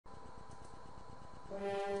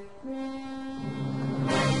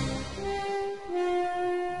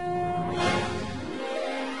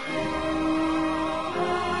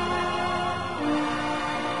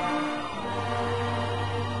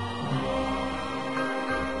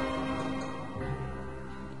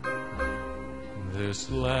This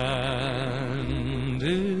land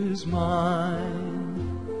is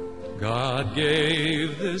mine. God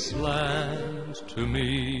gave this land to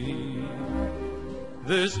me.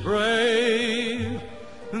 This brave,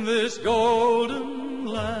 this golden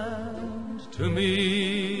land to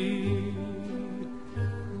me.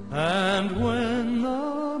 And when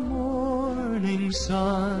the morning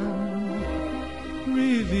sun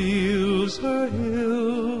reveals her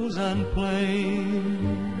hills and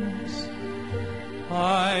plains,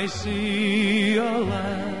 I see a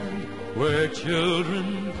land where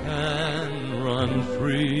children can run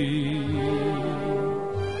free.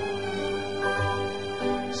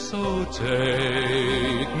 So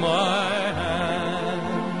take my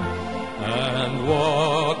hand and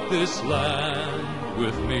walk this land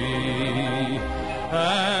with me,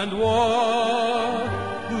 and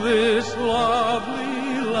walk this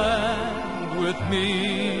lovely land with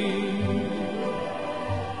me.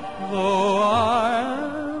 Though I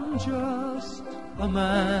am just a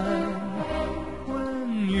man,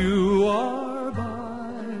 when you are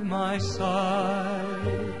by my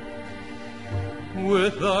side,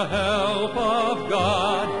 with the help of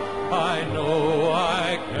God, I know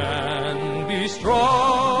I can be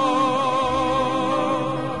strong.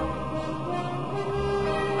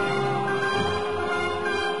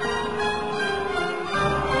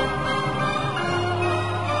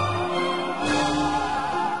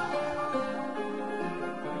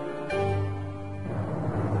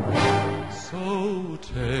 So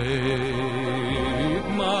take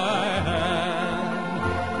my hand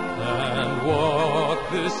and walk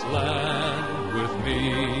this land with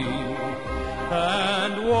me,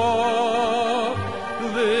 and walk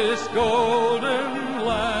this golden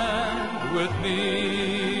land with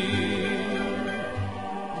me.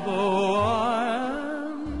 Though I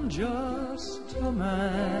am just a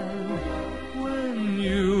man, when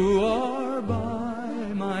you are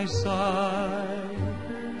by my side,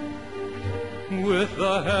 with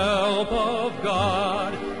the help of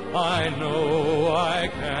God, I know I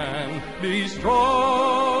can be strong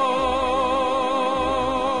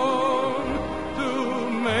to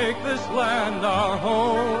make this land our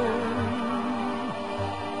home.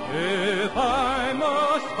 If I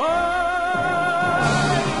must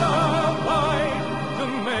fight a fight to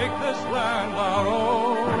make this land our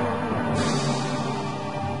own,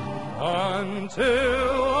 until